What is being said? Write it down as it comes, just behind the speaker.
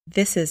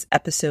This is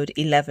episode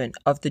 11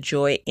 of the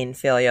Joy in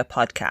Failure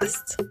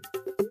podcast.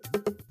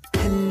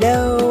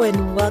 Hello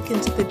and welcome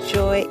to the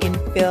Joy in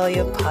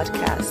Failure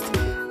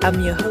podcast.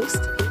 I'm your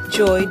host,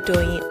 Joy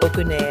Doyin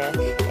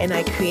Oguneye, and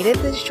I created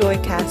this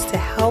Joycast to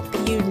help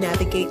you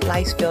navigate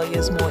life's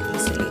failures more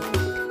easily.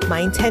 My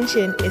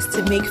intention is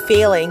to make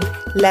failing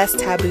less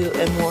taboo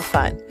and more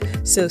fun.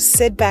 So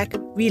sit back,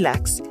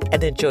 relax,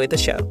 and enjoy the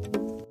show.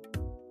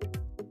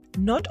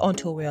 Not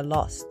until we're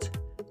lost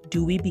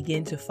do we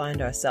begin to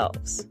find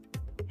ourselves.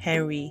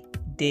 Henry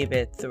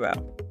David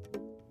Thoreau.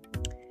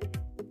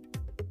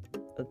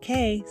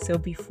 Okay, so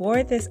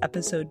before this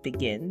episode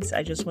begins,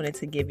 I just wanted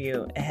to give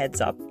you a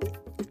heads up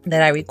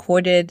that I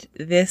recorded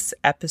this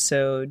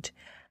episode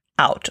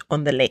out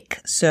on the lake.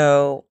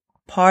 So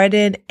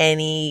pardon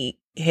any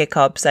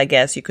hiccups. I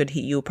guess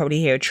you'll probably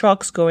hear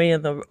trucks going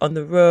on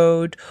the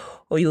road,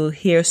 or you'll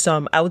hear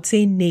some, I would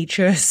say,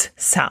 nature's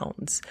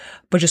sounds.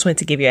 But just wanted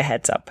to give you a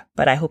heads up.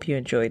 But I hope you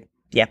enjoyed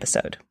the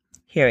episode.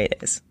 Here it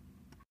is.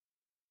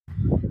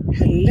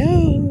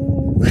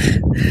 Hello.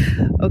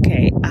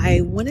 Okay,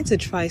 I wanted to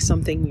try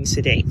something new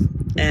today,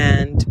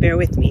 and bear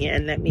with me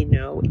and let me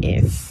know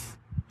if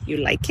you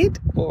like it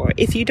or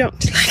if you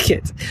don't like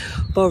it.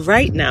 But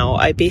right now,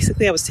 I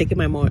was taking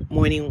my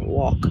morning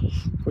walk,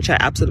 which I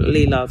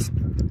absolutely love,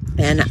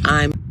 and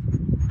I'm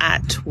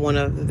at one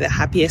of the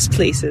happiest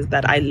places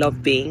that I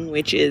love being,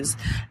 which is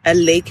a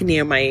lake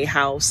near my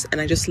house, and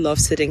I just love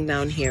sitting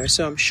down here.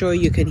 So I'm sure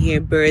you can hear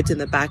birds in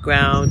the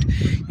background,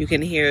 you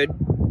can hear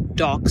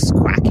ducks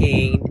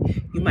quacking,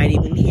 you might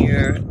even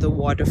hear the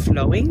water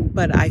flowing,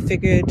 but I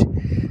figured,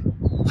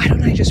 why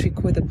don't I just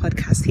record the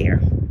podcast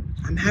here?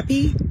 I'm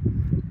happy.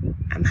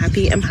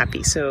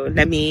 So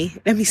let me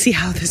see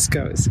how this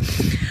goes.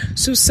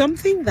 So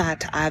something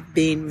that I've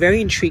been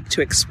very intrigued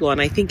to explore, and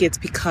I think it's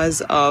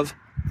because of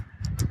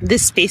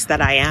this space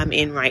that I am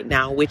in right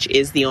now, which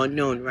is the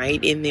unknown,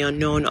 right? In the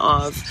unknown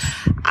of,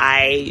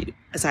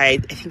 as I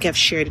think I've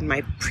shared in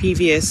my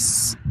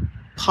previous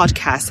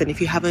podcast, and if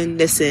you haven't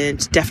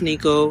listened, definitely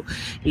go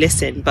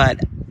listen. But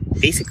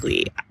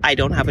basically, I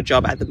don't have a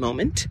job at the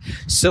moment.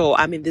 So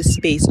I'm in this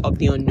space of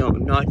the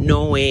unknown, not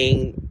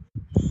knowing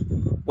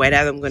whether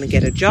I'm going to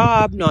get a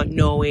job, not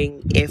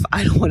knowing if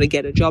I don't want to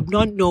get a job,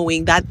 not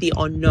knowing that the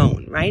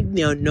unknown, right?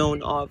 The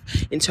unknown of,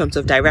 in terms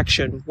of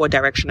direction, what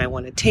direction I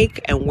want to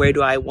take and what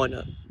do I want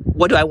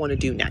to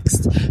do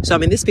next? So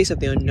I'm in this space of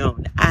the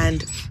unknown.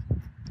 And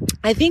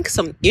I think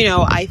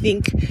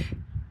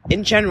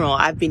in general,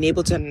 I've been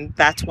able to, and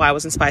that's why I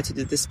was inspired to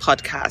do this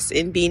podcast,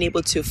 in being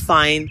able to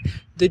find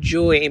the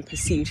joy in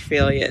perceived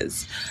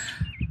failures.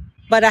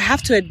 But I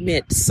have to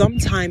admit,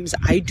 sometimes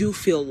I do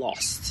feel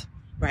lost.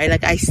 Right?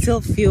 Like I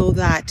still feel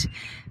that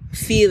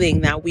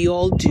feeling that we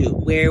all do,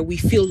 where we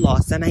feel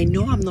lost. And I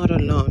know I'm not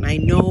alone. I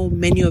know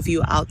many of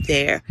you out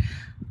there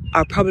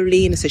are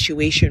probably in a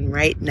situation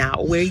right now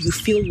where you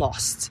feel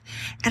lost.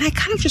 And I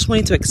kind of just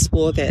wanted to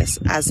explore this,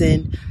 as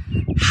in,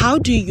 how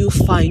do you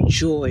find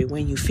joy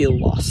when you feel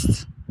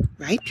lost?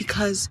 Right?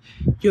 Because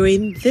you're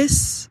in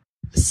this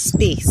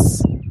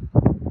space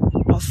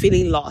of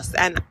feeling lost.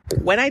 And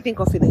when I think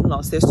of feeling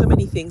lost, there's so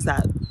many things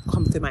that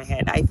come to my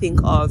head. I think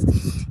of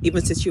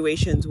even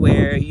situations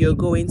where you're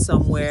going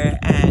somewhere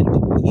and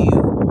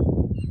you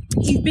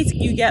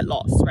get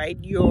lost, right?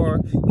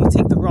 You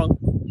take the wrong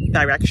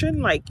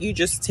direction, like you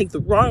just take the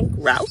wrong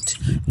route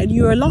and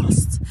you're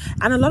lost.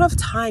 And a lot of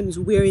times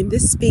we're in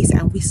this space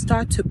and we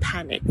start to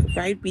panic,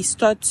 right? We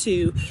start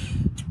to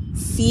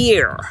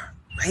fear.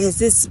 Is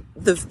this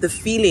the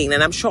feeling?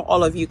 And I'm sure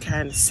all of you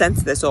can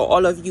sense this, or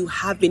all of you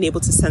have been able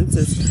to sense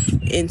this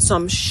in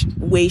some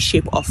way,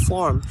 shape, or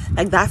form.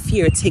 Like that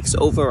fear takes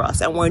over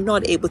us and we're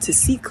not able to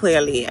see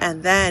clearly.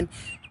 And then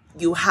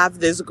you have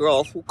this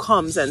girl who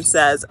comes and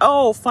says,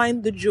 oh,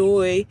 find the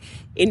joy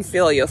in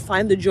failure.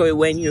 Find the joy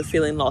when you're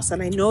feeling lost.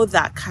 And I know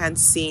that can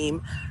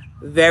seem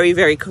very,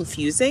 very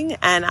confusing.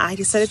 And I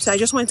just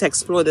wanted to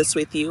explore this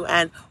with you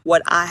and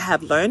what I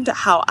have learned,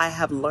 how I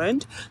have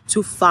learned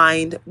to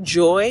find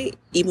joy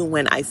even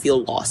when I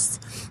feel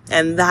lost.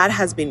 And that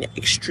has been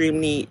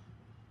extremely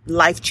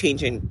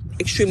life-changing,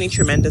 extremely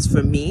tremendous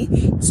for me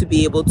to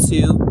be able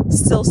to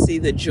still see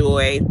the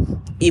joy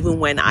even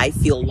when I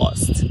feel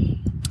lost.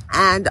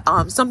 And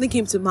something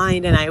came to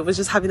mind, and I was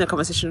just having a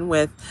conversation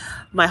with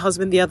my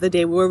husband the other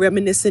day. We were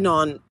reminiscing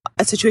on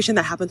a situation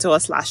that happened to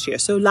us last year.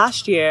 So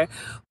last year,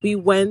 we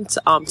went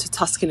to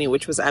Tuscany,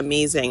 which was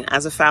amazing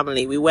as a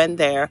family. We went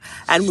there,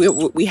 and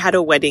we had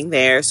a wedding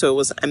there, so it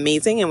was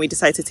amazing. And we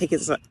decided to take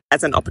it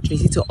as an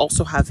opportunity to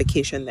also have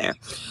vacation there.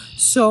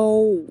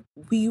 So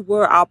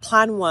our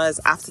plan was,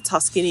 after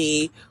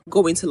Tuscany,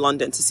 going to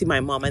London to see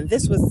my mom. And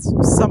this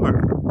was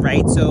summer,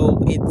 right?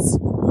 So it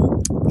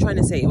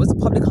was a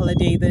public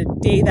holiday. The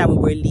day that we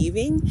were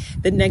leaving,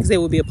 the next day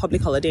would be a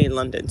public holiday in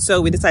London.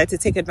 So we decided to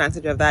take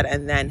advantage of that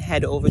and then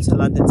head over to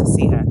London to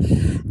see her.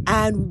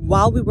 And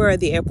while we were at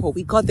the airport,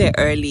 we got there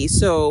early.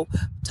 So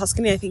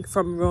Tuscany, I think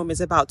from Rome is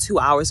about 2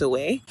 hours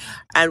away.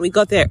 And we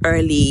got there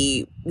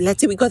early.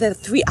 Let's say we got there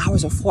 3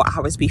 hours or 4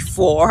 hours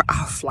before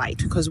our flight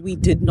because we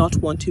did not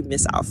want to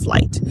miss our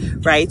flight,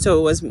 right? So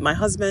it was my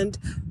husband,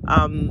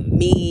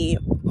 me,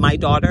 my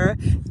daughter,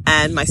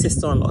 and my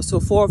sister-in-law. So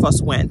 4 of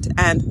us went.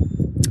 And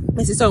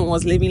my sister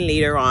was leaving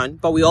later on,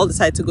 but we all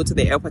decided to go to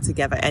the airport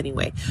together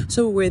anyway.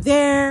 So we were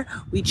there,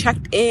 we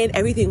checked in,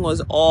 everything was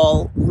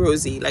all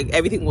rosy. Like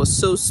everything was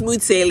so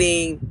smooth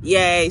sailing.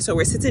 Yay. So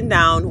we're sitting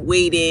down,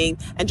 waiting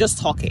and just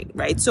talking,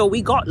 right? So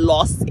we got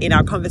lost in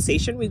our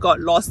conversation. We got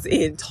lost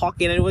in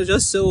talking, and it was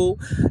just so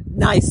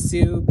nice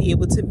to be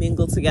able to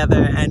mingle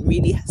together and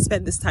really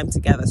spend this time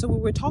together. So we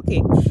were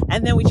talking,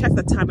 and then we checked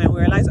the time and we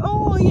realized,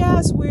 oh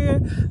yes,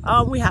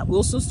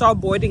 we'll still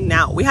start boarding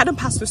now. We hadn't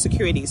passed through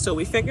security, so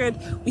we figured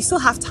we still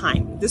have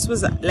time. This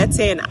was, let's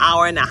say, an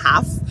hour and a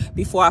half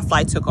before our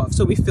flight took off.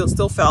 So we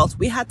still felt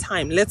we had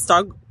time. Let's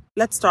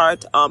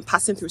start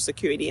passing through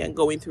security and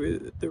going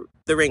through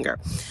the ringer.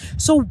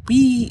 So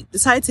we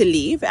decided to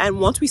leave, and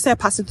once we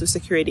started passing through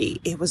security,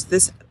 it was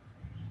this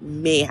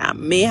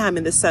mayhem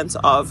in the sense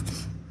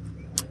of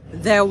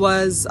there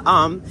was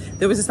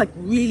this like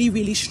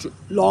really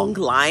long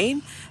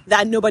line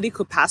that nobody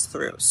could pass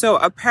through. So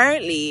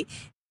apparently,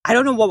 I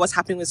don't know what was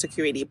happening with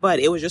security, but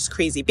it was just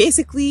crazy.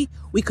 Basically,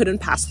 we couldn't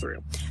pass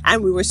through,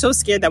 and we were so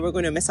scared that we were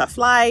going to miss our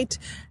flight.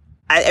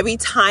 Every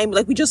time,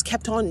 like, we just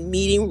kept on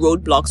meeting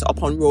roadblocks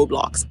upon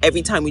roadblocks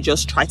every time we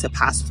just tried to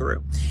pass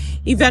through.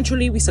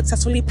 Eventually, we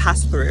successfully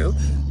passed through.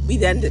 We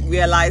then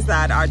realized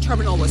that our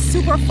terminal was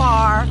super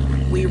far.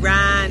 We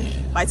ran.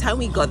 By the time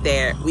we got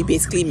there, we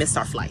basically missed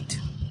our flight.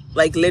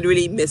 Like,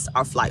 literally missed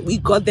our flight. We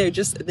got there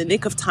just in the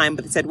nick of time,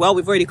 but they said, well,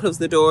 we've already closed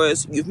the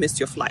doors. You've missed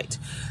your flight.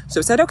 So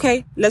we said,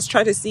 okay, let's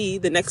try to see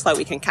the next flight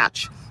we can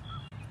catch.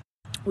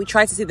 We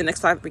tried to see the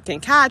next flight we can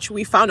catch.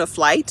 We found a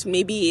flight,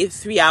 maybe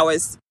 3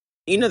 hours,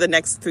 the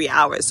next 3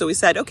 hours. So we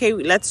said, okay,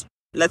 let's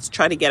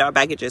try to get our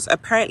baggages.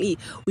 Apparently,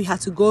 we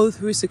had to go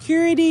through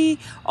security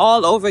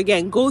all over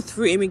again, go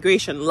through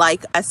immigration,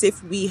 like as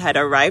if we had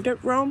arrived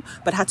at Rome,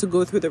 but had to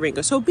go through the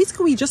ringer. So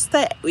basically,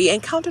 we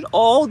encountered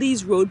all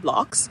these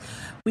roadblocks.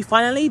 We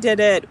finally did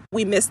it.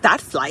 We missed that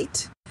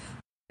flight,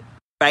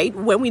 right?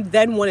 When we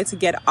then wanted to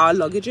get our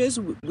luggages,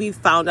 we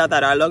found out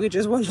that our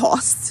luggages were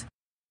lost.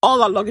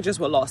 All our luggages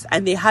were lost,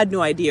 and they had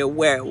no idea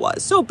where it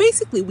was. So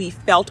basically, we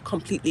felt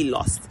completely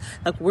lost.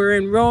 Like, we're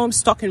in Rome,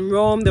 stuck in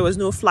Rome. There was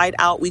no flight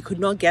out. We could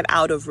not get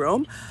out of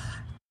Rome.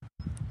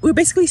 We were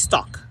basically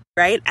stuck,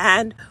 right?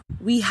 And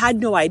we had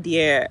no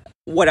idea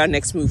what our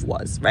next move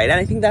was, right? And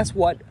I think that's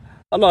what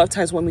a lot of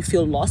times when we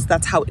feel lost,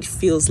 that's how it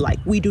feels like.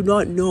 We do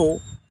not know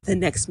the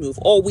next move,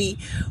 or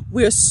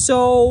we're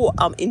so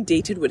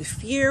inundated with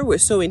fear, we're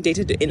so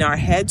inundated in our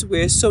heads,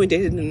 we're so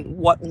inundated in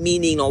what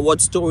meaning or what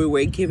story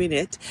we're giving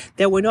it,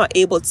 that we're not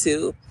able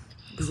to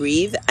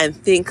breathe and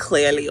think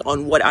clearly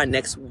on what our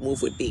next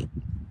move would be.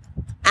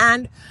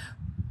 And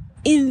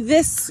in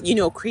this,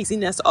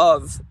 craziness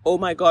of, oh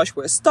my gosh,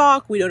 we're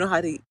stuck, we don't know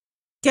how to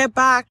get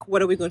back,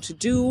 what are we going to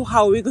do,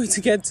 how are we going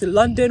to get to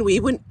London? We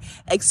even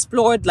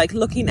explored, like,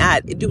 looking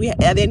at,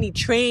 are there any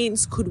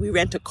trains, could we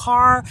rent a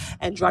car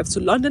and drive to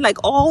London? Like,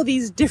 all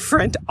these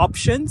different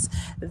options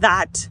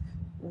that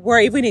were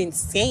even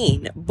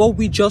insane, but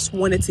we just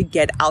wanted to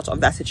get out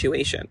of that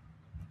situation.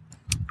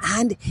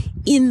 And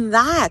in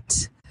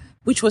that,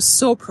 which was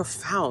so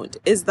profound,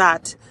 is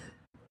that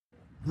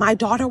my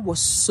daughter was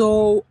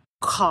so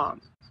calm,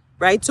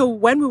 right? So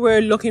when we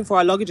were looking for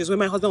our luggages, when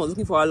my husband was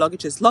looking for our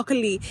luggages,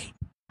 luckily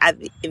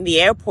in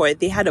the airport,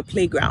 they had a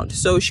playground.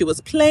 So she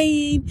was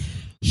playing.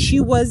 She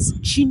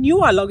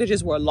knew our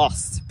luggages were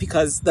lost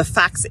because the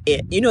facts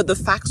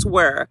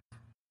were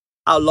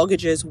our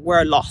luggages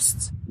were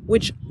lost,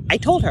 which I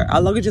told her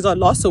our luggages are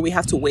lost. So we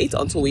have to wait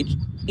until we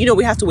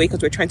have to wait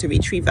because we're trying to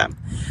retrieve them.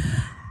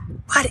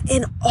 But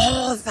in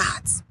all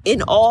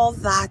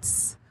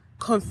that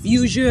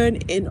confusion,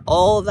 in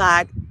all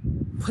that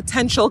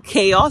potential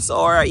chaos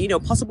or,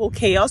 possible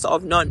chaos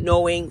of not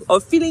knowing or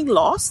feeling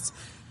lost,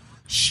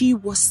 she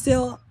was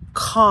still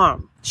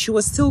calm. She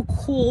was still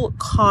cool,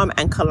 calm,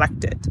 and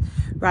collected,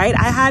 right?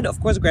 I had,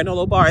 of course,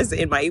 granola bars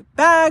in my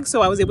bag,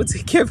 so I was able to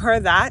give her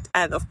that.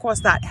 And of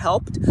course, that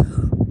helped.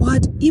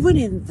 But even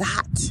in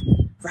that,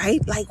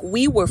 right? Like,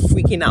 we were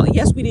freaking out.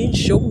 Yes, we didn't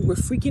show we were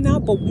freaking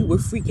out, but we were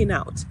freaking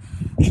out.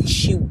 And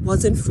she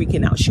wasn't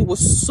freaking out. She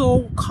was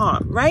so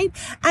calm, right?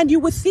 And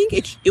you would think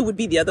it would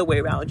be the other way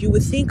around. You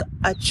would think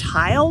a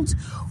child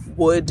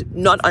would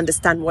not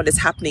understand what is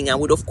happening and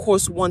would, of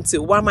course, want to,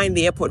 why am I in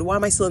the airport? Why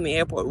am I still in the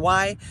airport?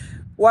 Why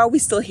are we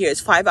still here? It's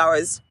 5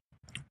 hours.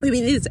 We've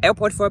been in this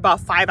airport for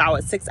about 5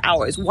 hours, 6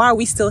 hours. Why are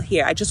we still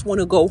here? I just want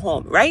to go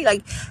home, right?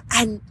 Like,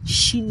 and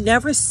she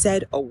never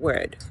said a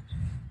word.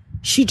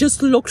 She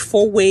just looked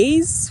for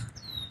ways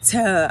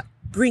to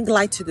bring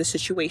light to the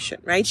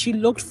situation, right? She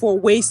looked for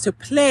ways to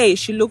play.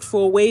 She looked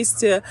for ways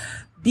to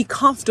be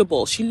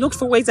comfortable. She looked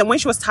for ways. And when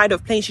she was tired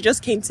of playing, she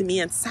just came to me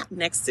and sat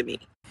next to me,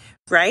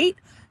 right?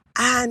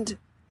 And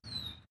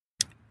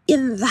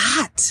in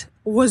that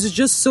was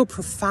just so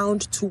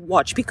profound to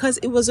watch, because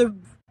it was a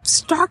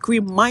stark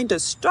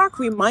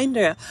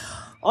reminder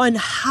on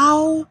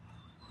how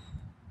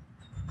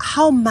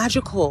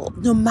magical,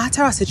 no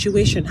matter our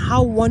situation,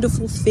 how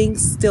wonderful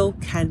things still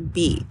can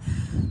be.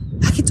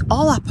 Like, it's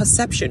all our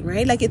perception,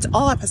 right? Like, it's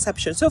all our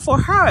perception. So for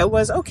her, it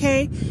was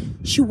okay.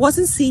 She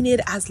wasn't seeing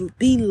it as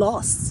being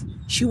lost.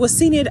 She was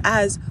seeing it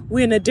as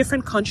we're in a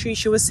different country.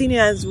 She was seeing it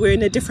as we're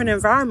in a different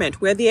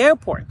environment. We're at the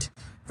airport,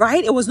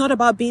 right? It was not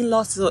about being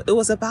lost. It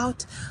was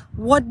about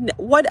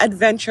what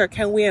adventure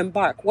can we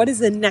embark? What is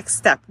the next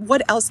step?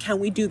 What else can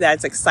we do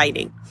that's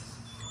exciting?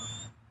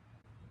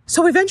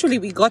 So eventually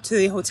we got to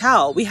the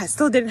hotel. We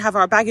still didn't have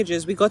our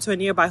baggages. We got to a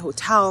nearby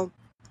hotel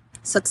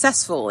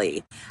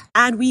successfully,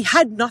 and we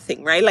had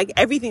nothing, right? Like,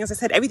 everything, as I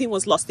said, everything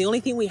was lost. The only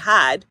thing we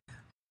had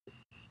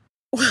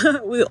was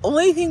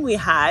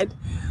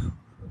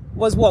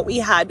what we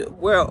had.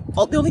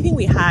 The only thing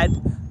we had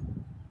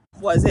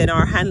was in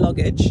our hand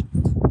luggage.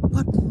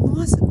 But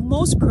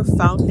most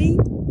profoundly,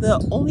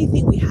 the only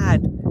thing we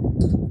had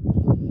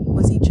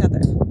was each other.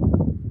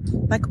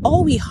 Like,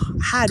 all we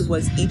had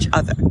was each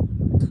other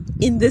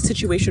in this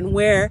situation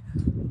where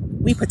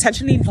we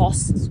potentially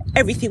lost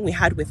everything we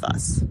had with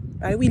us,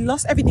 right? We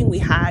lost everything we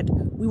had.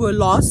 We were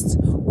lost.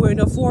 We're in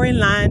a foreign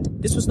land.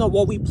 This was not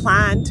what we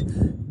planned,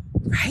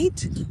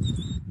 right?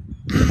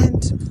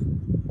 And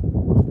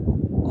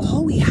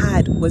all we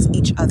had was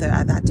each other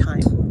at that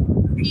time.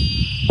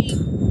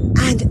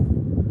 And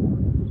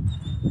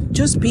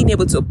just being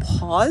able to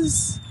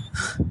pause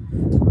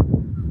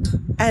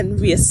and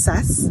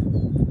reassess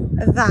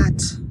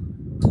that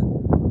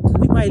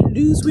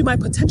we might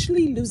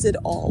potentially lose it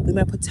all. We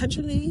might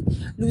potentially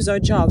lose our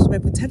jobs. We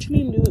might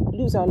potentially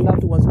lose our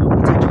loved ones. We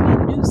might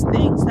potentially lose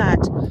things that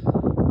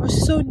are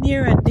so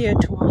near and dear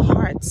to our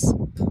hearts.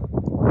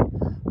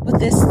 But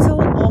there's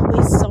still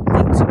always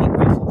something to be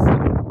grateful for,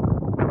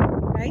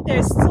 right?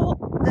 There's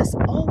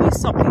always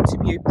something to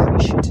be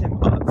appreciative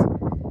of.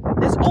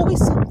 There's always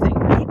something,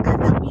 right?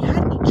 And that we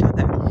had each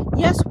other.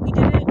 Yes, things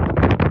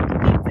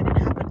didn't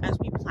happen as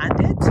we planned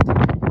it.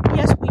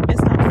 Yes, we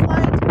missed our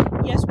flight.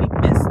 Yes, we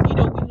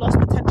lost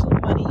potential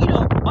money,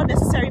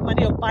 unnecessary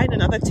money of buying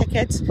another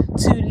ticket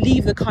to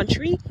leave the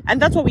country.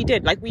 And that's what we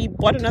did. Like, we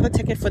bought another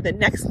ticket for the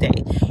next day.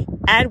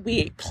 And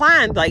we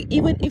planned, like,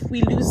 even if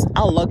we lose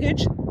our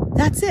luggage,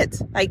 that's it.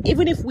 Like,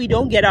 even if we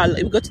don't we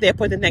go to the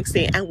airport the next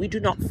day and we do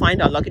not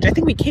find our luggage. I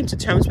think we came to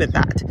terms with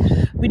that.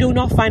 We do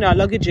not find our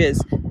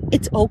luggages.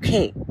 It's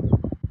okay,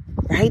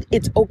 right?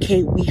 It's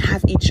okay. We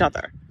have each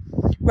other,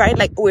 right?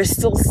 Like, we're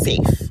still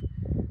safe,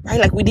 right?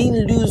 Like, we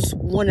didn't lose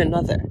one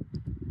another.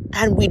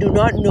 And we do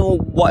not know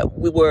what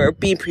we were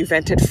being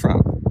prevented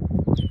from,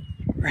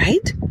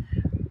 right?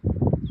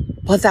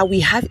 But that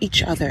we have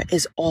each other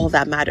is all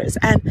that matters.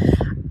 And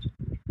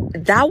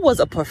that was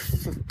a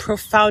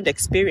profound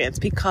experience,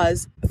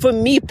 because for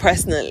me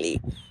personally,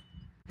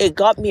 it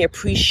got me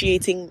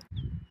appreciating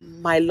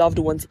my loved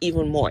ones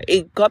even more.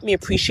 It got me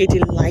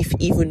appreciating life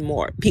even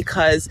more,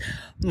 because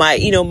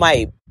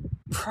my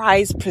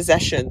prized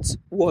possessions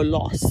were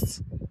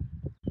lost.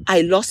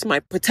 I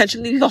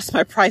potentially lost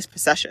my prized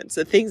possessions,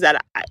 the things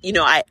that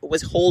I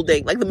was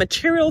holding, like the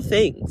material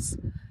things,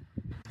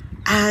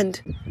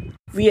 and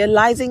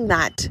realizing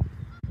that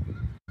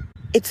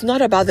it's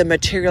not about the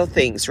material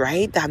things,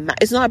 right?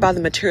 It's not about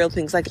the material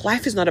things. Like,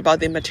 life is not about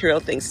the material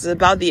things. It's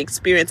about the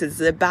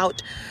experiences. It's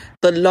about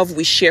the love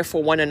we share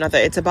for one another.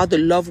 It's about the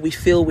love we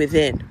feel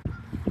within.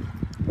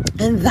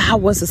 And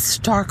that was a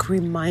stark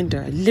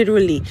reminder,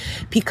 literally,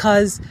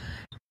 because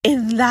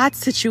in that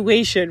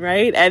situation,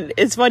 right? And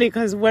it's funny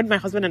because when my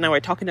husband and I were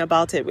talking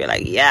about it, we're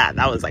like, yeah,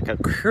 that was like a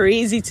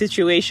crazy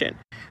situation,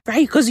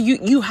 right? Because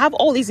you have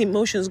all these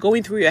emotions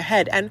going through your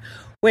head, and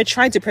we're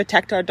trying to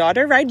protect our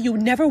daughter, right? You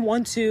never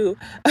want to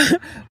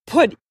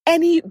put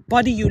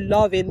anybody you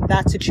love in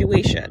that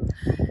situation.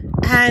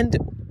 And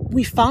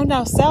we found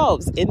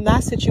ourselves in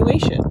that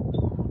situation.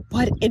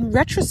 But in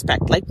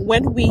retrospect, like,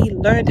 when we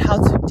learned how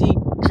to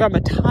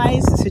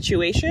de-dramatize the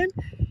situation,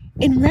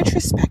 in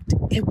retrospect,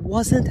 it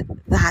wasn't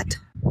that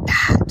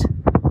bad,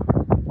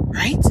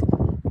 right?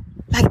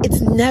 Like,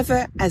 it's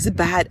never as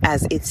bad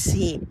as it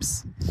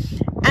seems.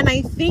 And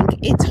I think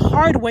it's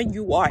hard when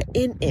you are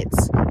in it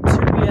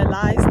to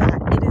realize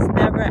that it is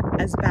never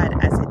as bad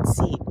as it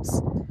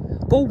seems.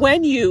 But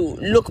when you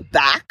look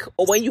back,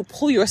 or when you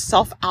pull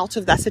yourself out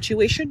of that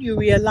situation, you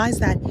realize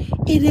that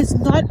it is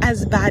not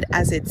as bad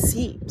as it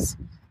seems.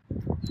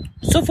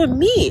 So for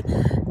me,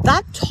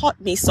 that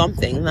taught me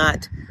something,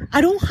 that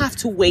I don't have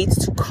to wait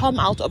to come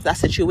out of that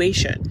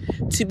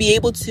situation to be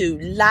able to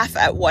laugh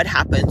at what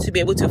happened, to be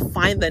able to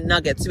find the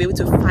nuggets, to be able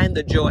to find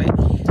the joy.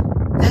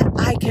 That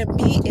I can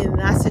be in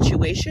that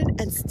situation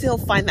and still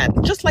find that.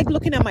 Just like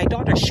looking at my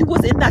daughter, she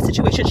was in that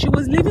situation. She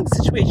was living the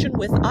situation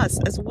with us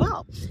as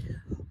well.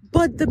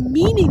 But the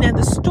meaning and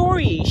the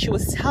story she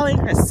was telling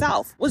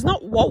herself was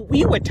not what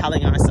we were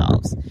telling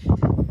ourselves.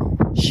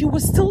 She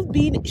was still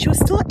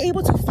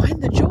able to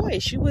find the joy.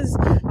 She was,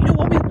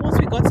 once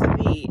we got to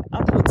the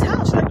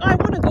hotel, she's like, oh, I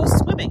want to go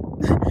swimming.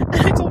 And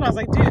I told her, I was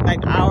like, dude,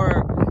 like,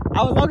 our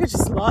our luggage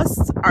is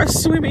lost, our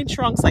swimming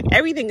trunks, like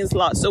everything is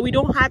lost. So we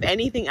don't have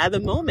anything at the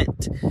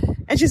moment.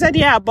 And she said,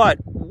 yeah, but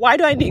why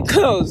do I need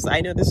clothes?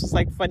 I know this was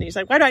like funny. She's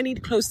like, why do I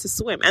need clothes to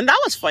swim? And that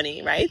was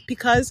funny, right?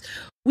 Because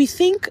we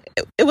think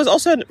it was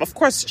also, of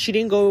course, she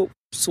didn't go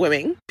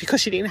swimming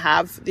because she didn't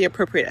have the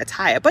appropriate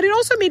attire. But it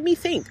also made me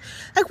think,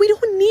 like, we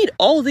don't need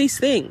all these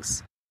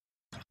things.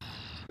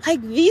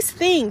 Like, these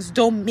things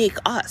don't make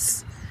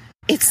us.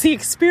 It's the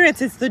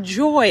experience, it's the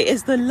joy,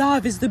 it's the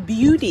love, it's the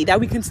beauty that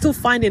we can still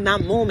find in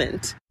that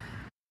moment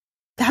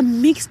that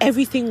makes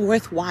everything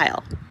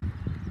worthwhile.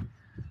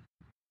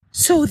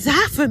 So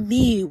that for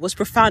me was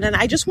profound. And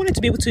I just wanted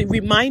to be able to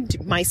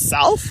remind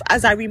myself,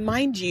 as I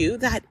remind you,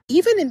 that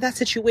even in that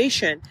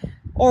situation,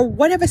 or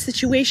whatever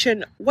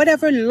situation,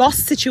 whatever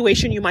lost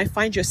situation you might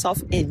find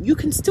yourself in, you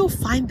can still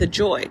find the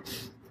joy.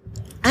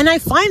 And I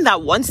find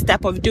that one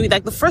step of doing,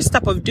 like the first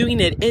step of doing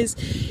it, is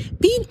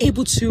being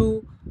able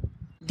to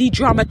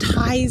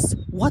de-dramatize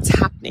what's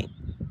happening.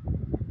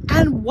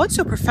 And what's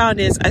so profound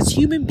is, as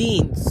human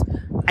beings,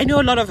 I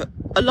know a lot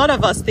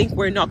of us think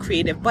we're not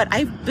creative, but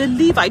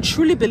I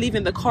truly believe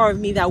in the core of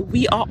me that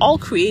we are all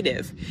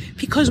creative,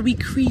 because we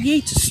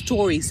create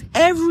stories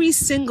every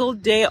single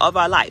day of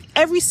our life.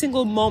 Every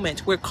single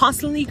moment, we're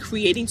constantly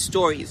creating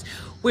stories.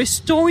 We're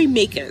story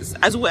makers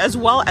as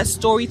well as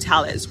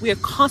storytellers. We are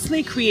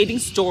constantly creating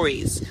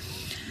stories.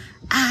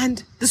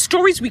 And the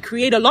stories we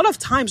create a lot of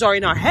times are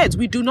in our heads.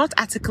 We do not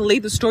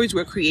articulate the stories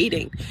we're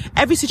creating.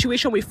 Every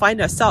situation we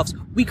find ourselves,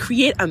 we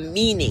create a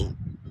meaning,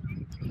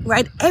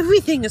 right?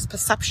 Everything is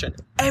perception.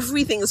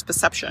 Everything is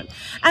perception.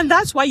 And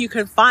that's why you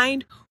can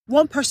find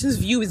one person's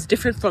view is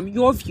different from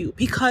your view,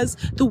 because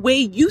the way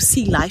you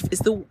see life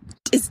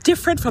is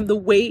different from the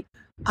way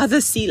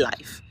others see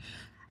life.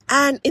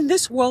 And in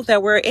this world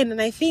that we're in,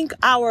 and I think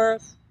and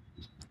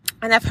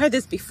I've heard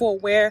this before,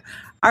 where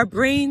our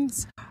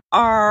brains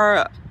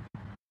are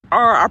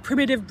our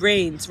primitive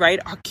brains, right,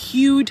 are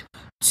cued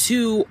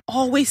to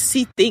always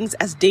see things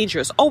as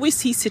dangerous, always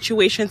see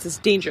situations as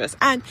dangerous.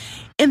 And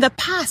in the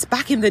past,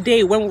 back in the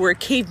day when we were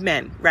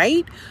cavemen,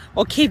 right,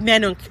 or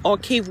cavemen or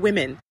cave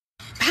women,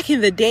 back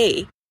in the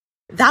day,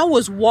 that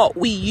was what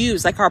we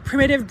used, like our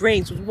primitive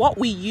brains, what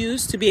we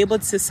used to be able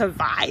to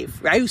survive,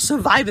 right?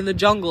 Survive in the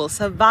jungle,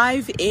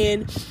 survive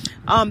in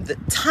the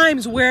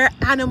times where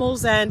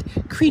animals and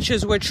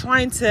creatures were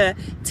trying to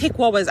take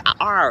what was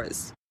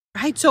ours,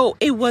 right? So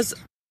it was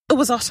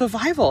our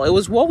survival. It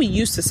was what we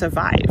used to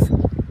survive.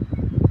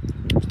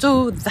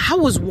 So that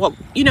was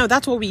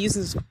that's what we used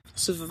to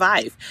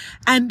survive.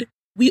 And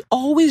we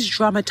always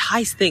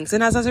dramatize things.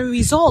 And as a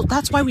result,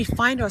 that's why we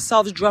find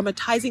ourselves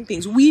dramatizing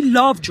things. We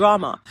love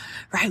drama,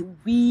 right?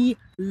 We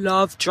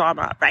love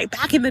drama, right?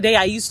 Back in the day,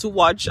 I used to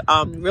watch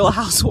Real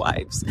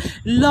Housewives.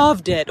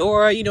 Loved it.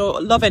 Or,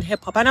 Love and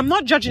Hip Hop. And I'm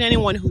not judging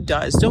anyone who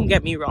does. Don't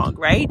get me wrong,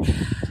 right?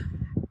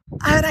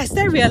 And I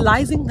started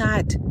realizing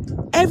that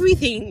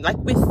everything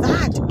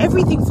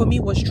for me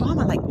was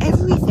drama, like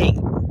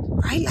everything,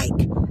 right?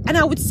 Like, and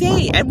I would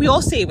say, and we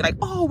all say, like,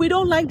 oh, we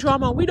don't like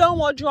drama. We don't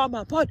want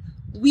drama. But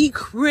we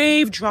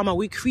crave drama.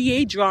 We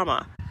create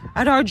drama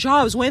at our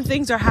jobs when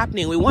things are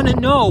happening. We want to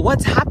know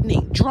what's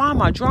happening.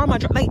 Drama.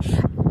 Like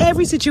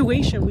every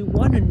situation we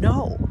want to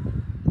know,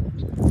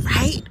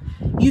 right?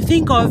 You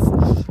think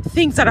of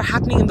things that are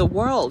happening in the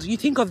world. You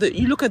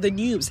look at the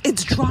news.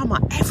 It's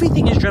drama.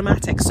 Everything is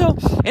dramatic. So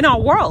in our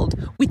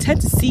world, we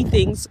tend to see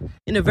things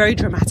in a very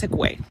dramatic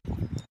way.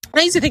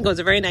 I used to think it was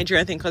a very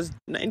Nigerian thing, because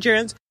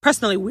Nigerians,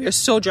 personally, we are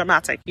so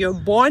dramatic. You're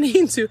born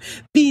into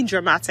being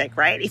dramatic,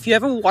 right? If you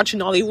ever watch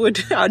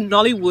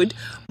Nollywood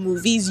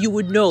movies, you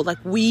would know, like,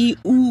 we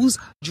ooze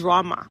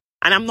drama.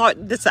 And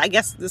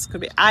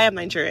I am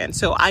Nigerian,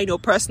 so I know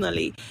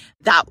personally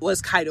that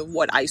was kind of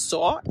what I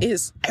saw,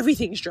 is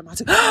everything's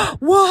dramatic.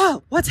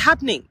 Whoa, what's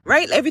happening,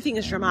 right? Everything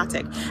is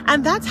dramatic.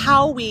 And that's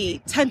how we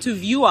tend to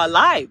view our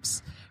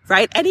lives,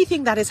 right?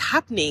 Anything that is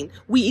happening,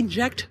 we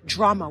inject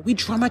drama. We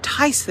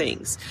dramatize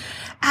things.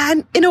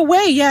 And in a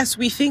way, yes,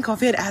 we think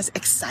of it as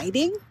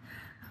exciting.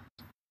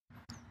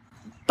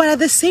 But at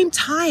the same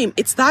time,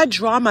 it's that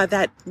drama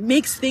that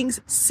makes things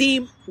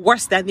seem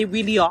worse than they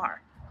really are.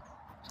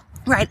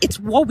 Right? It's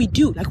what we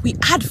do. Like, we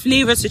add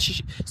flavor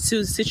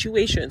to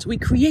situations. We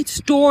create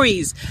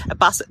stories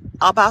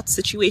about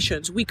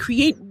situations. We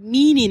create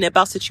meaning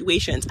about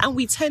situations, and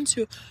we tend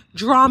to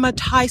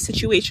dramatize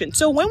situations.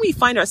 So when we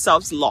find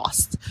ourselves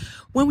lost,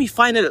 when we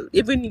find it,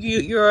 even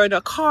you're in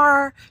a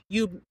car,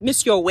 you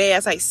miss your way,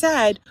 as I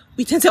said,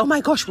 we tend to say, oh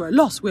my gosh, we're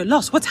lost.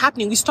 What's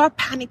happening? We start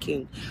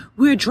panicking.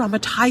 We're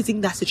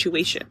dramatizing that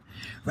situation,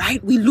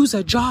 right? We lose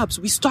our jobs.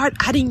 We start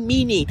adding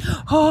meaning.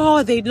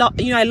 Oh,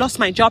 I lost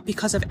my job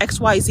because of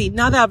XYZ.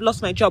 Now that I've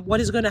lost my job, what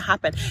is going to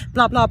happen?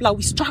 Blah, blah, blah.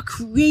 We start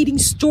creating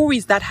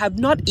stories that have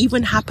not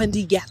even happened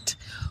yet.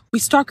 We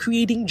start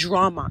creating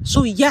drama.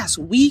 So yes,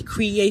 we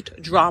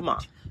create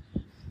drama.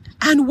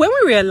 And when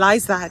we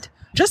realize that,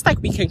 just like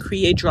we can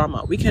create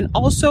drama, we can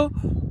also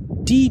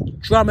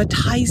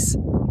de-dramatize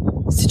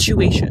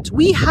situations.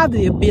 We have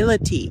the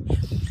ability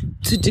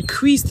to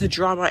decrease the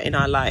drama in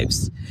our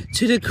lives,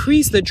 to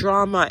decrease the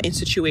drama in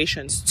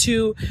situations,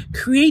 to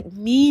create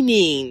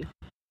meaning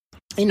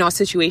in our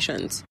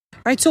situations,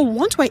 right? So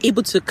once we're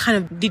able to kind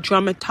of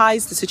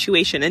de-dramatize the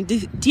situation and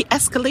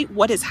de-escalate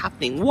what is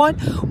happening, what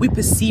we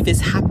perceive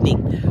is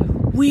happening,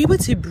 we're able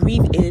to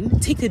breathe in,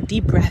 take a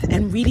deep breath,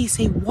 and really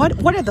say,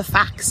 what are the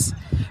facts,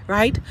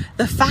 right?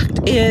 The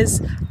fact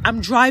is, I'm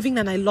driving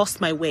and I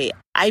lost my way.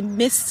 I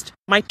missed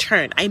my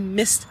turn. I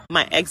missed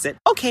my exit.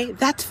 Okay,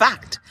 that's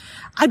fact.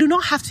 I do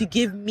not have to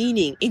give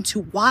meaning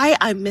into why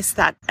I missed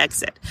that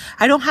exit.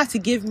 I don't have to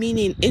give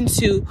meaning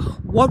into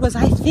what was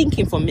I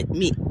thinking for me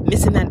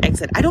missing that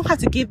exit. I don't have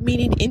to give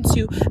meaning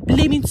into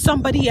blaming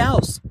somebody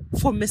else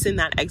for missing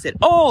that exit.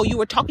 Oh, you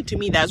were talking to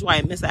me, that's why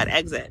I missed that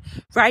exit,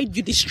 right?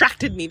 You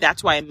distracted me,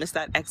 that's why I missed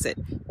that exit.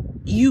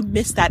 You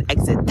missed that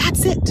exit,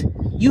 that's it.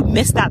 You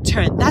missed that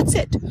turn, that's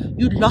it.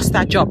 You lost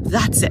that job,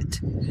 that's it,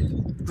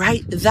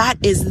 right? That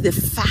is the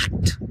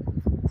fact.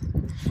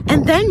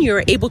 And then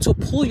you're able to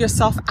pull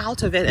yourself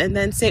out of it and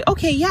then say,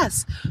 okay,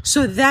 yes.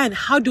 So then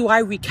how do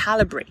I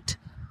recalibrate?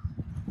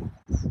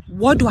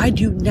 What do I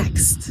do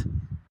next?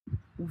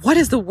 What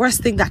is the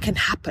worst thing that can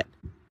happen?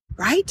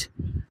 Right?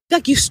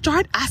 Like you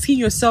start asking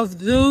yourself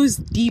those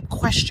deep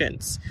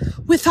questions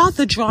without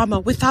the drama,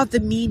 without the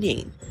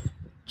meaning,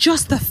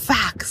 just the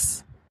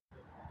facts,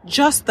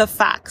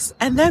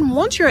 And then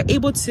once you're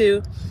able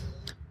to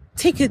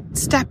take a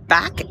step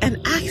back and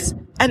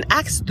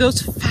ask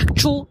those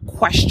factual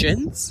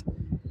questions,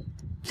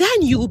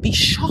 then you will be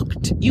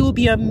shocked. You will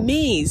be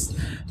amazed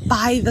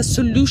by the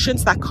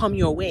solutions that come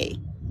your way,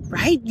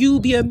 right? You will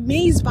be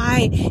amazed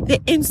by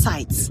the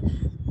insights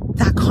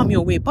that come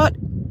your way. But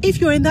if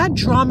you're in that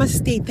drama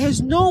state,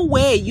 there's no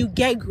way you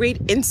get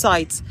great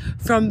insights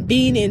from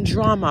being in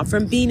drama,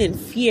 from being in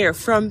fear,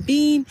 from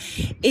being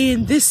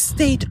in this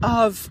state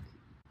of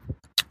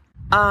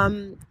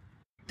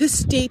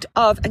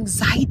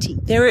anxiety.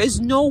 There is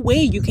no way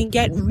you can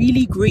get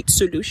really great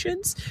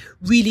solutions,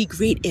 really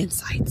great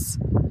insights.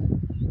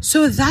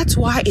 So that's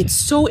why it's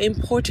so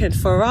important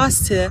for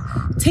us to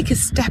take a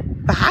step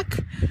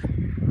back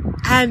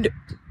and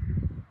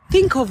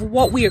think of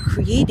what we are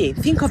creating.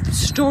 Think of the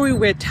story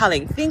we're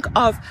telling. Think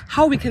of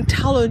how we can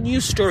tell a new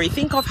story.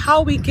 Think of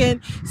how we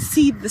can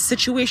see the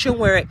situation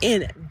we're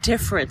in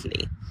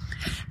differently.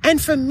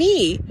 And for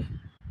me,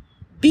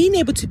 being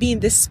able to be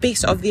in this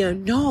space of the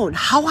unknown,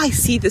 how I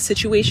see the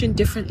situation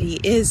differently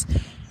is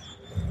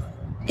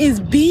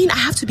I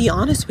have to be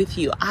honest with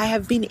you, I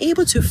have been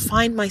able to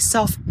find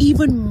myself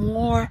even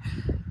more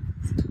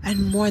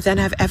and more than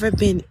I've ever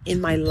been in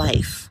my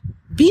life.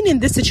 Being in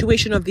this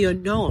situation of the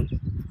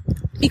unknown,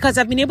 because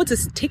I've been able to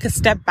take a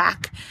step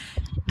back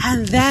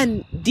and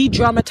then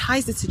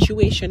de-dramatize the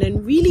situation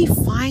and really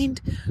find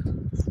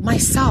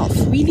myself,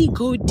 really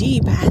go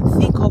deep and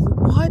think of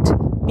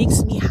what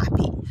makes me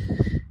happy.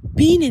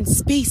 Being in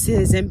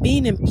spaces and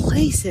being in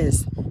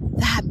places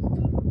that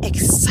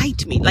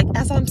excite me. Like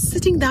as I'm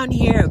sitting down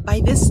here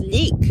by this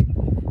lake,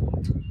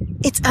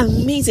 it's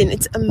amazing.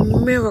 It's a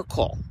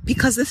miracle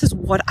because this is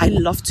what I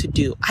love to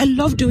do. I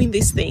love doing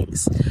these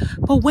things.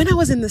 But when I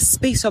was in the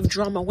space of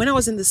drama, when I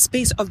was in the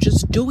space of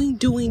just doing,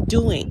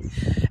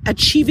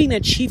 achieving,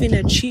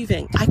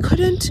 I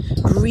couldn't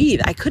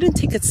breathe. I couldn't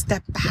take a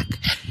step back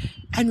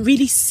and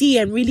really see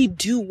and really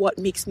do what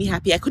makes me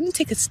happy. I couldn't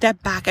take a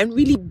step back and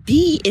really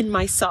be in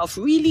myself,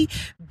 really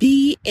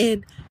be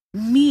in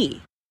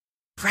me,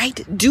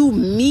 right? Do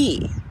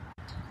me,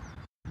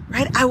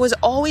 right? I was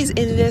always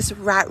in this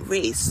rat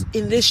race,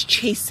 in this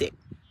chasing,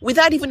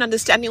 without even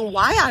understanding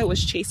why I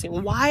was chasing,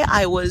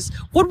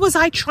 what was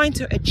I trying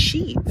to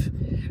achieve,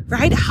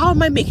 right? How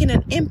am I making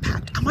an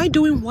impact? Am I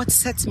doing what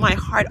sets my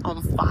heart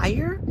on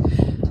fire?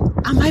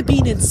 Am I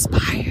being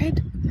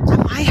inspired?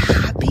 Am I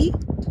happy?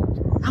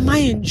 Am I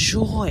in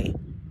joy?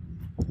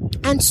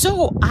 And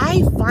so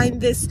I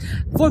find this,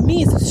 for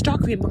me, it's a stark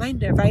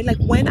reminder, right? Like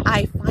when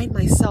I find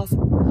myself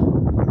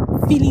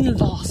feeling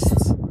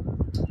lost,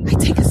 I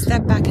take a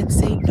step back and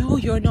say, no,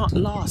 you're not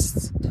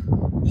lost.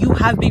 You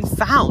have been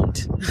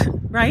found,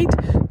 right?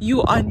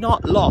 You are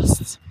not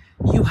lost.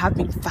 You have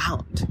been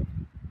found.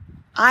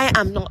 I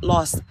am not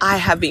lost. I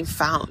have been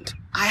found.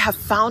 I have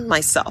found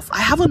myself.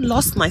 I haven't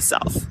lost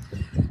myself.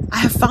 I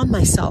have found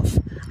myself.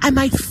 I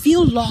might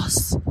feel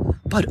lost,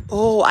 but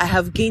I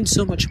have gained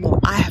so much more.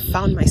 I have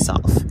found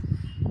myself.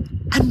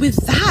 And with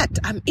that,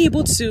 I'm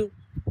able to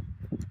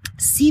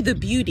see the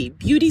beauty.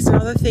 Beauty is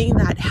another thing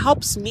that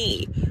helps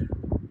me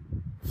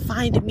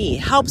find me,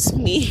 helps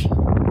me,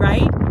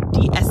 right?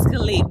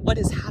 De-escalate what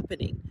is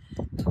happening.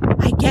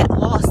 I get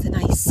lost and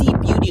I see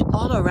beauty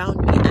all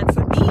around me. And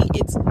for me,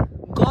 it's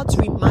God's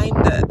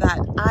reminder that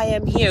I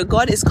am here.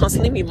 God is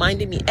constantly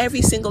reminding me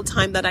every single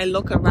time that I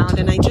look around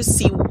and I just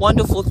see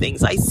wonderful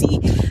things. I see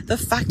the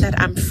fact that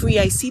I'm free.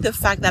 I see the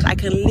fact that I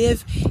can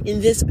live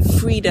in this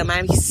freedom.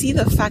 I see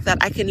the fact that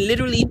I can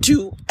literally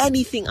do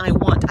anything I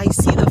want. I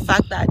see the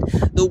fact that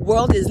the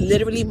world is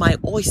literally my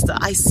oyster.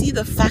 I see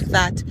the fact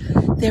that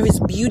there is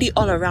beauty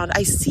all around.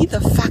 I see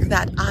the fact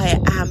that I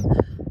am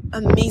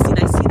amazing.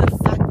 I see the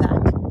fact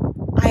that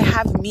I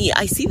have me.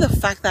 I see the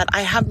fact that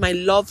I have my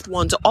loved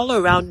ones all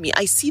around me.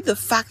 I see the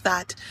fact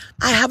that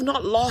I have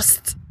not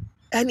lost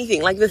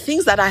anything. Like the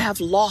things that I have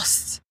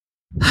lost.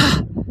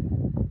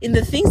 In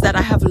the things that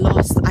I have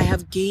lost, I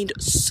have gained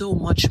so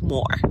much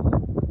more.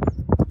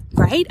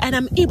 Right? And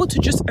I'm able to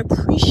just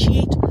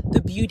appreciate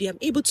the beauty. I'm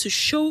able to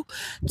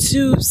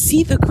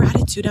see the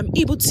gratitude. I'm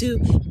able to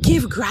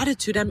give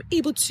gratitude. I'm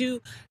able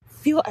to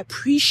feel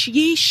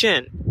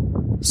appreciation.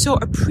 So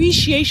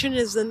appreciation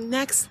is the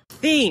next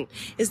thing,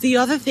 is the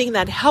other thing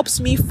that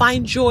helps me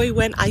find joy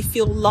when I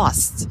feel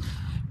lost,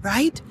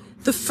 right?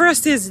 The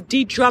first is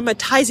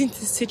de-dramatizing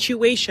the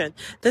situation.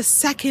 The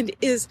second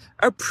is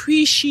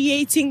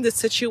appreciating the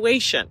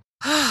situation.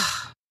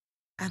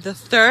 And the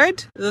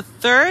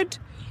third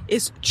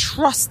is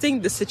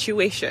trusting the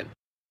situation.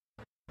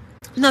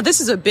 Now, this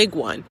is a big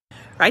one,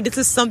 right? This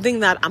is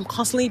something that I'm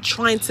constantly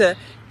trying to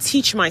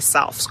teach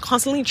myself,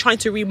 constantly trying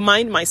to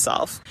remind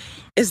myself,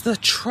 is the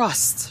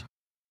trust.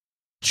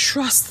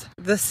 Trust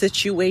the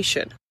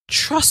situation.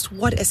 Trust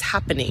what is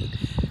happening.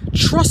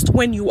 Trust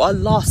when you are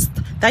lost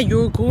that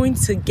you're going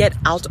to get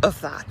out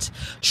of that.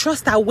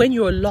 Trust that when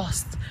you're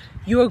lost,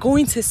 you are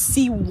going to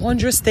see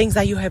wondrous things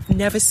that you have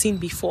never seen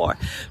before.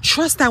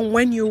 Trust that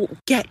when you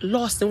get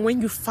lost and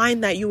when you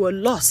find that you are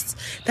lost,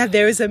 that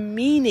there is a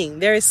meaning,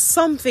 there is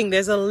something,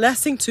 there's a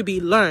lesson to be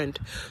learned.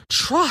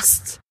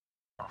 Trust.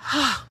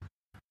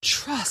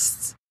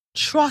 Trust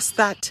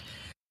that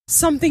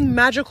something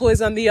magical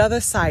is on the other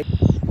side.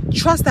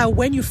 Trust that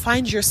when you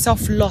find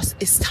yourself lost,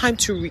 it's time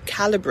to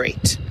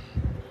recalibrate.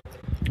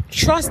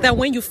 Trust that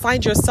when you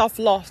find yourself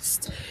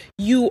lost,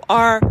 you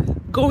are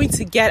going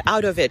to get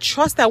out of it.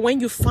 Trust that when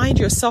you find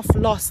yourself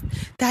lost,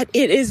 that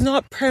it is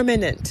not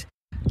permanent.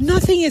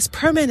 Nothing is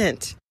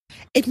permanent.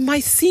 It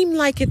might seem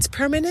like it's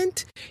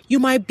permanent. You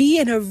might be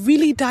in a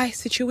really dire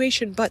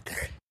situation, but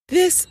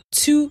this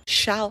too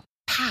shall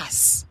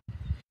pass.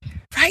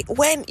 Right?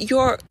 When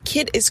your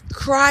kid is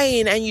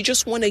crying and you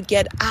just want to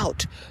get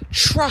out,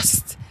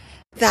 trust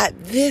that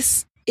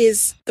this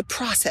is the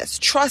process.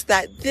 Trust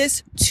that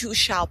this too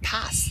shall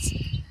pass.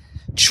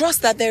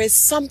 Trust that there is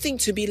something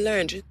to be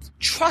learned.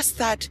 Trust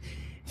that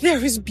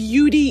there is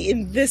beauty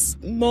in this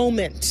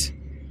moment.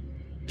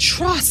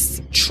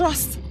 Trust.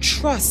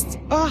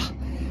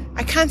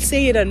 I can't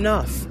say it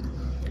enough.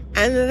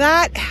 And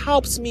that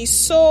helps me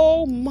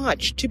so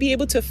much to be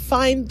able to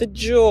find the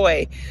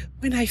joy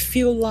when I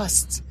feel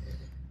lost.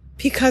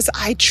 Because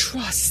I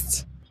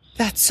trust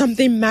that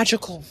something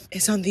magical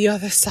is on the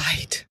other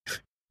side.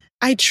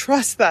 I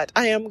trust that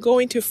I am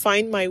going to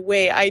find my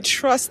way. I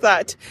trust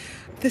that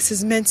this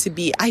is meant to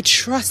be. I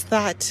trust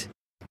that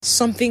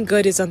something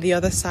good is on the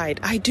other side.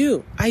 I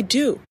do.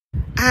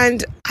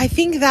 And I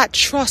think that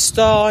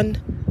trusting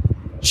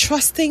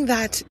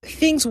that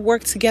things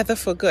work together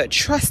for good,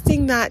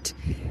 trusting that,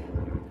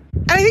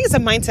 and I think it's a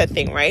mindset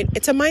thing, right?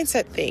 It's a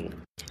mindset thing.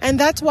 And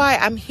that's why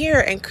I'm here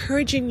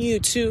encouraging you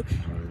to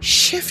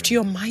shift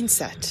your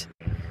mindset.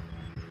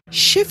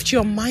 Shift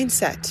your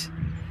mindset.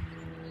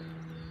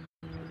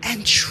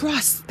 And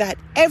trust that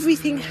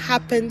everything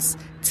happens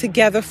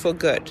together for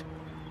good.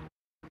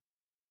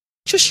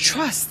 Just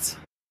trust.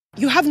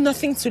 You have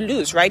nothing to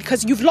lose, right?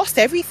 Because you've lost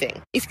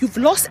everything. If you've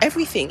lost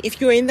everything,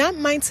 if you're in that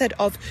mindset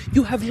of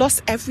you have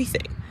lost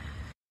everything,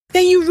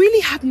 then you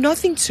really have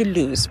nothing to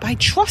lose by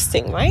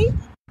trusting, right?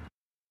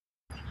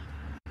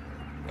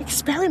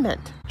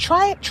 Experiment.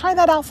 Try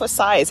that out for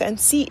size and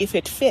see if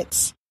it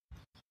fits.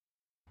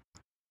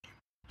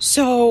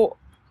 So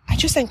I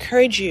just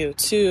encourage you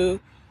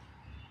to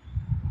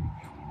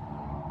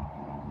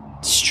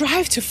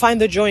strive to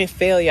find the joy in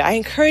failure. I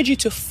encourage you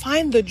to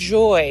find the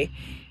joy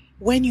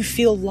when you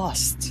feel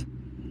lost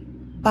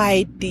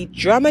by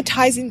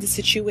de-dramatizing the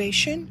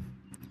situation,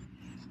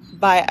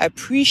 by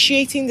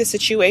appreciating the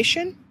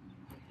situation,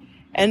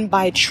 and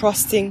by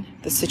trusting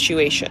the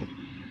situation.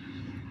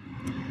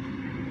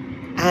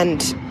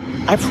 And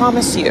I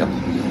promise you,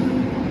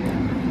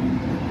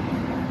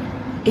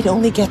 it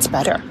only gets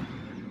better.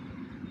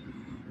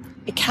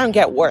 It can't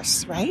get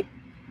worse, right?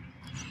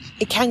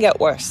 It can't get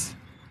worse.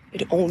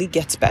 It only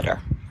gets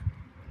better.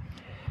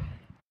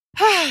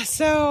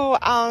 So,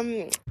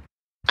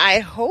 I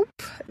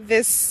hope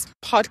this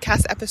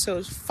podcast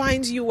episode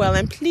finds you well,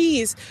 and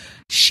please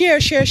share.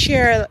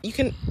 You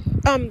can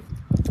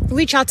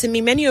reach out to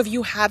me. Many of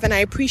you have, and I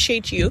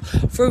appreciate you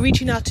for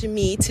reaching out to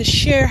me to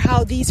share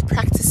how these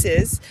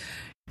practices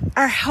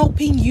are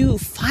helping you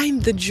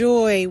find the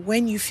joy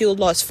when you feel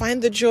lost,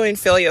 find the joy in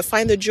failure,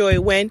 find the joy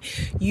when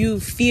you're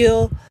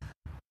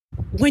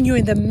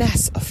in the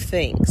mess of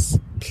things.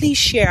 Please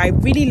share. I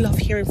really love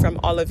hearing from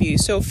all of you.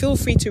 So feel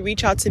free to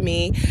reach out to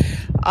me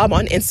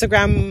on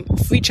Instagram,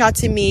 reach out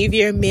to me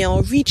via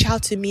mail, reach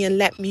out to me and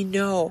let me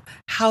know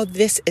how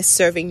this is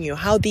serving you,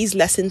 how these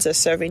lessons are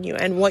serving you,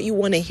 and what you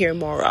want to hear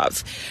more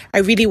of. I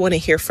really want to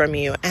hear from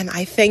you. And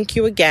I thank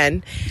you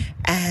again.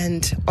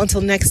 And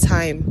until next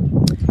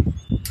time,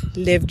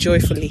 live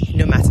joyfully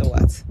no matter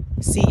what.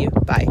 See you.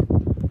 Bye.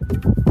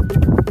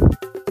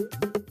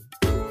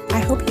 I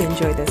hope you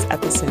enjoyed this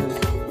episode.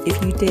 If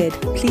you did,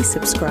 please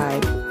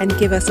subscribe and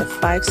give us a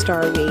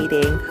 5-star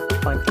rating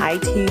on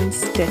iTunes,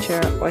 Stitcher,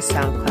 or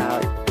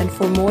SoundCloud. And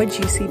for more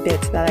juicy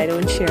bits that I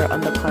don't share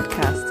on the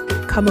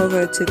podcast, come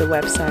over to the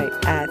website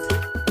at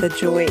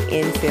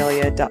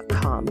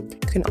thejoyinfailure.com.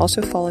 You can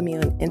also follow me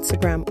on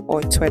Instagram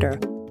or Twitter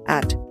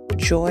at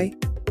Joy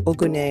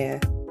Oguneye,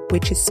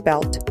 which is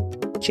spelt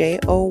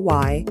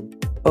JoyOgunneye.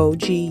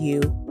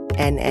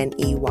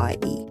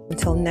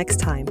 Until next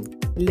time,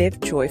 live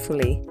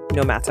joyfully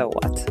no matter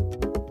what.